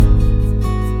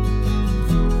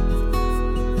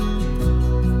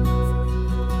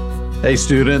Hey,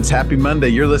 students, happy Monday.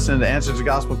 You're listening to Answers to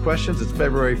Gospel Questions. It's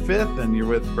February 5th, and you're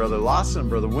with Brother Lawson,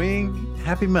 Brother Wing.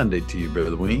 Happy Monday to you,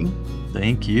 Brother Wing.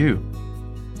 Thank you.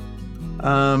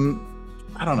 Um,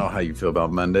 I don't know how you feel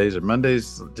about Mondays. Are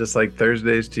Mondays just like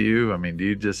Thursdays to you? I mean, do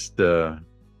you just,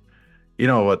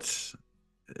 what's,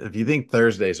 if you think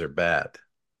Thursdays are bad,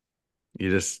 you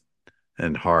just,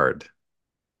 and hard,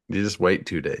 you just wait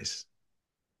 2 days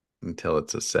until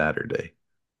it's a Saturday.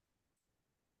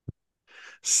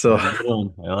 So, That's a good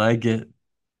one. I like it.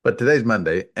 but today's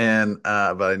Monday, and,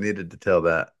 but I needed to tell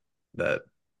that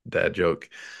dad joke.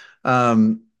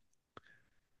 Um,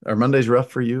 Are Mondays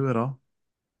rough for you at all?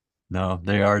 No,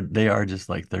 they are just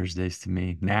like Thursdays to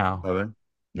me now. Are they?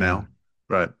 Yeah. Now?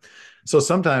 Right. So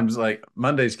sometimes like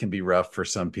Mondays can be rough for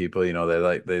some people. They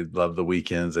love the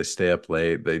weekends, they stay up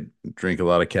late, they drink a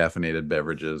lot of caffeinated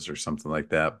beverages or something like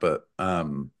that. But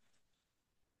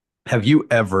have you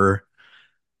ever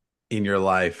in your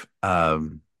life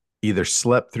either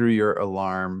slept through your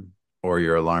alarm or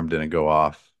your alarm didn't go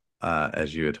off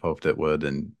as you had hoped it would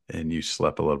and you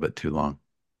slept a little bit too long?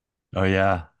 Oh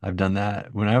yeah, I've done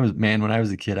that. When I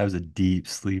was a kid, I was a deep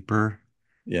sleeper.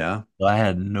 Yeah. So I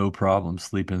had no problem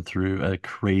sleeping through a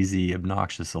crazy,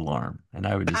 obnoxious alarm, and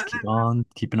I would just keep on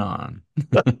keeping on.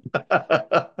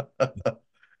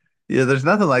 Yeah, there's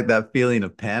nothing like that feeling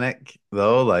of panic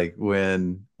though, like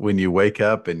when you wake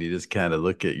up and you just kind of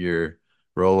look at your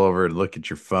roll over and look at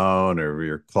your phone or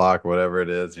your clock, whatever it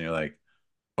is, and you're like,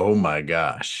 "Oh my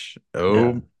gosh.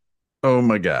 Yeah. Oh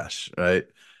my gosh." Right?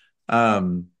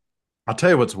 Um, I'll tell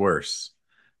you what's worse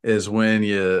is when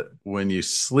you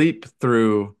sleep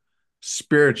through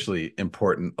spiritually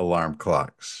important alarm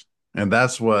clocks. And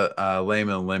that's what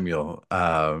Layman and Lemuel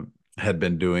had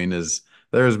been doing is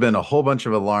there's been a whole bunch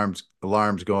of alarms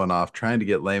going off trying to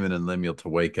get Layman and Lemuel to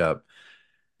wake up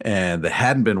and they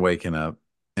hadn't been waking up.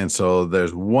 And so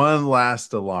there's one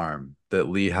last alarm that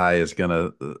Lehi is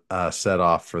going to set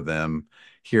off for them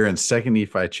here in Second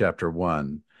Nephi chapter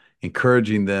 1,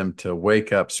 encouraging them to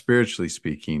wake up spiritually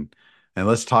speaking. And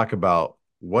let's talk about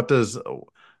what does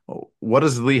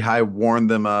Lehi warn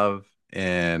them of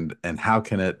and how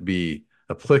can it be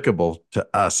applicable to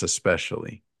us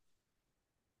especially?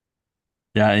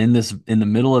 Yeah, in the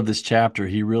middle of this chapter,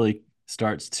 he really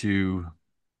starts to,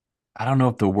 I don't know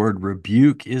if the word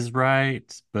rebuke is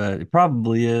right, but it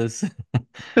probably is.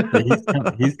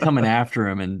 That he's coming after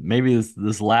him, and maybe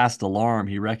this last alarm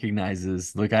he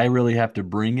recognizes, look, I really have to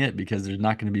bring it because there's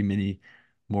not going to be many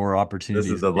more This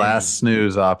is opportunities the last gained.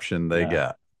 snooze option they Yeah.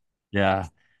 got. Yeah.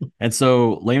 And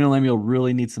so Laman and Lemuel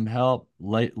really need some help.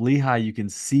 Lehi, you can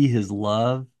see his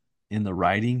love in the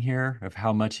writing here of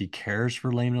how much he cares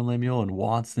for Laman and Lemuel and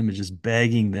wants them and just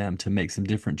begging them to make some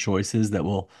different choices that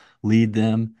will lead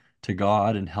them to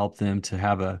God and help them to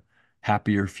have a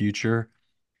happier future.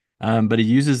 But he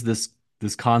uses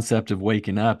this concept of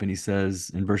waking up, and he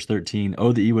says in verse 13,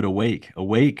 "Oh, that you would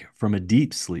awake from a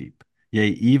deep sleep, yea,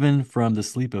 even from the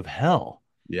sleep of hell,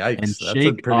 and Yikes, that's a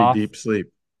shake pretty off." deep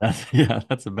sleep. Yeah,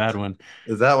 that's a bad one.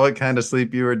 Is that what kind of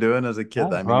sleep you were doing as a kid? I I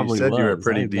mean, you probably said you were a was.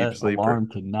 pretty deep That sleeper. alarm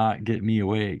could not get me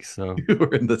awake. So, You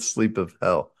were in the sleep of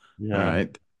hell. All yeah.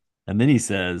 right. And then he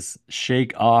says,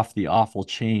 "Shake off the awful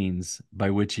chains by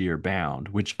which ye are bound,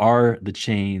 which are the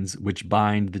chains which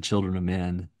bind the children of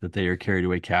men, that they are carried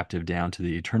away captive down to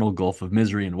the eternal gulf of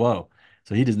misery and woe."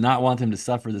 So he does not want them to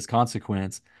suffer this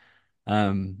consequence.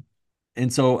 Um,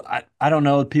 and so I don't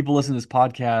know, people listening to this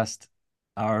podcast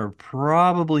are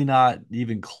probably not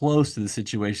even close to the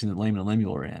situation that Layman and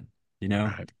Lemuel are in, you know?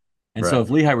 Right. And so Right. if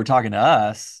Lehi were talking to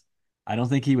us, I don't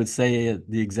think he would say it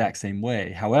the exact same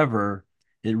way. However,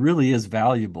 it really is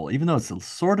valuable, even though it's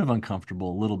sort of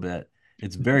uncomfortable a little bit.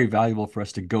 It's very valuable for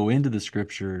us to go into the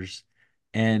scriptures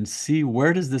and see,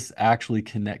 where does this actually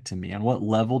connect to me? On what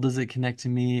level does it connect to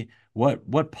me?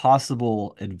 What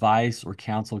possible advice or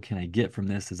counsel can I get from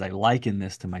this as I liken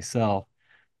this to myself?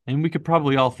 And we could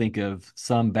probably all think of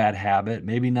some bad habit.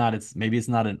 Maybe it's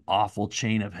not an awful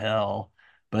chain of hell,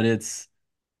 but it's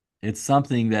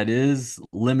something that is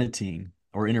limiting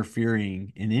or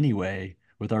interfering in any way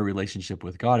with our relationship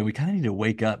with God. And we kind of need to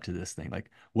wake up to this thing, like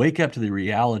wake up to the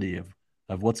reality of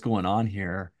what's going on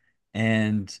here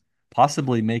and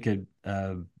possibly make a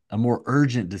more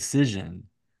urgent decision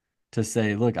to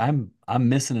say, look, I'm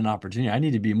missing an opportunity. I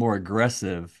need to be more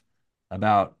aggressive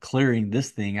about clearing this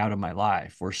thing out of my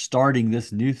life or starting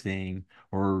this new thing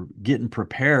or getting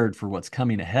prepared for what's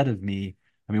coming ahead of me.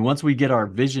 I mean, once we get our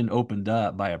vision opened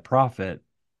up by a prophet,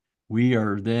 we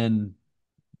are then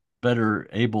better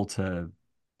able to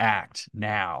act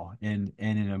now and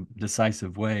in a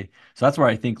decisive way. So that's where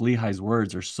I think Lehi's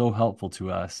words are so helpful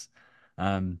to us.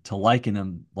 to liken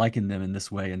them in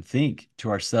this way and think to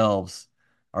ourselves,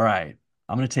 all right,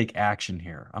 I'm going to take action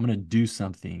here. I'm going to do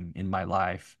something in my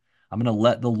life. I'm going to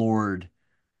let the Lord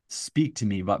speak to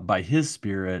me by his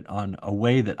spirit on a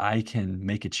way that I can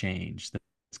make a change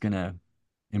that's going to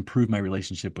improve my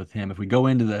relationship with him. If we go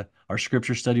into the our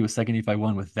scripture study with 2 Nephi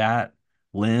 1 with that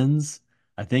lens,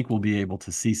 I think we'll be able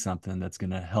to see something that's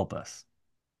going to help us.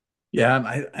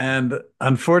 Yeah, and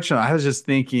unfortunately, I was just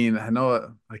thinking,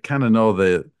 I kind of know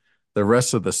the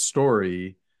rest of the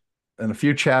story. In a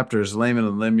few chapters, Laman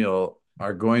and Lemuel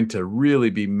are going to really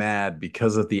be mad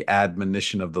because of the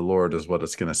admonition of the Lord, is what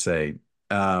it's going to say.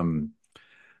 Um,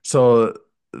 so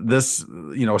this,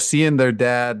 seeing their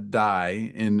dad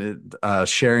die and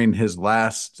sharing his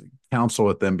last counsel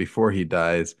with them before he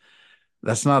dies,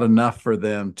 that's not enough for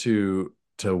them to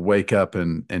wake up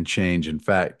and change. In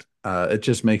fact,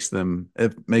 it makes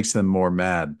them more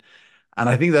mad. And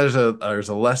I think there's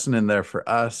a lesson in there for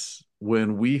us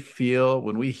when we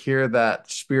hear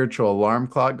that spiritual alarm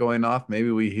clock going off.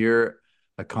 Maybe we hear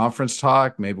a conference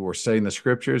talk, maybe we're studying the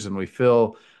scriptures, and we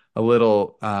feel a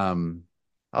little,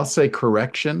 I'll say,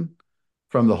 correction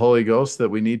from the Holy Ghost that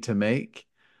we need to make.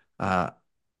 Uh,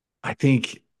 I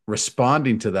think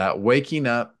responding to that, waking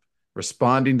up,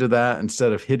 responding to that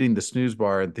instead of hitting the snooze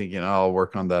bar and thinking, "Oh, I'll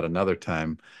work on that another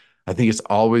time." I think it's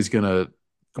always going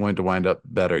to wind up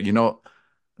better.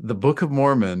 The Book of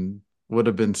Mormon would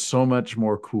have been so much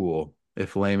more cool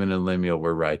if Laman and Lemuel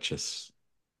were righteous.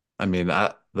 I mean,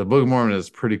 the Book of Mormon is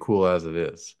pretty cool as it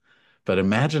is. But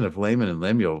imagine if Laman and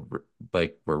Lemuel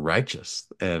were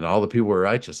righteous and all the people were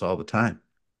righteous all the time.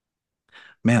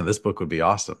 Man, this book would be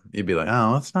awesome. You'd be like,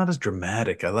 oh, it's not as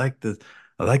dramatic. I like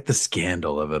the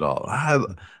scandal of it all.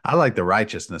 I like the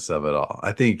righteousness of it all.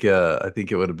 I think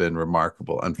it would have been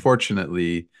remarkable.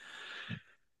 Unfortunately,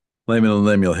 Layman and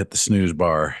Lemuel hit the snooze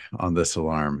bar on this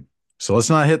alarm. So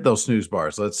let's not hit those snooze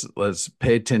bars. Let's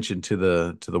pay attention to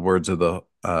the words of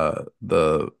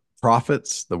the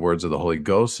prophets, the words of the Holy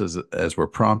Ghost as we're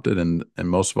prompted, and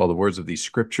most of all the words of these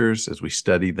scriptures as we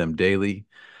study them daily.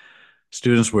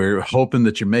 Students, we're hoping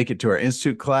that you make it to our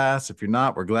institute class. If you're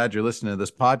not, we're glad you're listening to this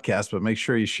podcast, but make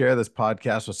sure you share this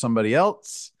podcast with somebody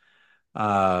else.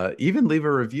 Even leave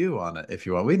a review on it if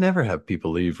you want. We never have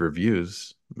people leave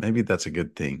reviews. Maybe that's a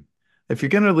good thing. If you're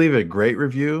going to leave a great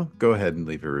review, go ahead and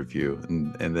leave a review.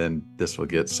 And then this will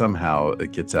somehow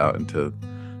it gets out into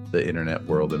the internet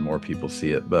world and more people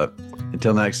see it. But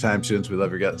until next time, students, we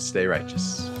love your guts. Stay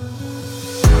righteous.